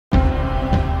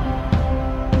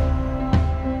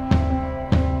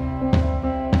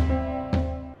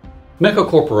Meco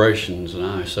Corporation is an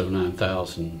ISO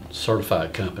 9000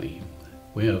 certified company.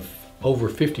 We have over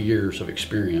 50 years of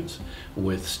experience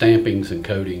with stampings and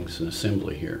coatings and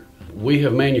assembly here. We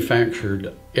have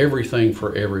manufactured everything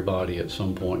for everybody at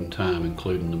some point in time,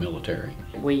 including the military.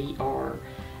 We are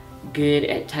good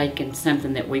at taking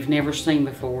something that we've never seen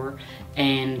before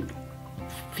and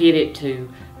fit it to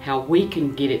how we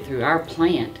can get it through our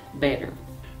plant better.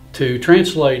 To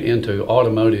translate into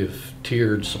automotive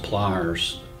tiered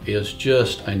suppliers is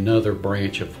just another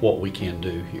branch of what we can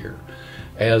do here.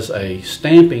 As a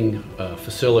stamping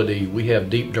facility, we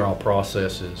have deep draw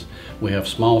processes, we have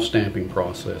small stamping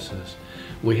processes,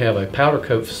 we have a powder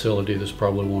coat facility that's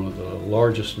probably one of the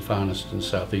largest and finest in the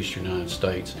southeastern United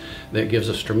States that gives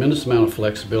us a tremendous amount of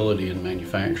flexibility in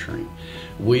manufacturing.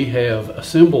 We have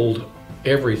assembled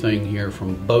everything here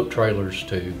from boat trailers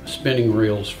to spinning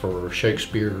reels for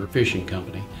Shakespeare Fishing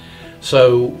Company.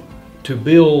 So to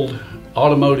build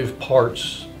automotive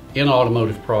parts in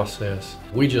automotive process,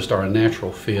 we just are a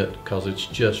natural fit because it's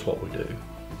just what we do.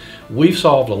 We've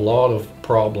solved a lot of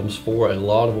problems for a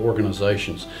lot of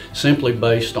organizations simply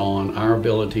based on our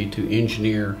ability to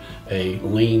engineer a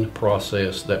lean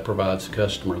process that provides the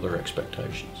customer their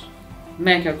expectations.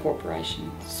 Meco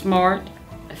Corporation, smart,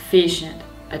 efficient,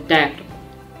 adaptable.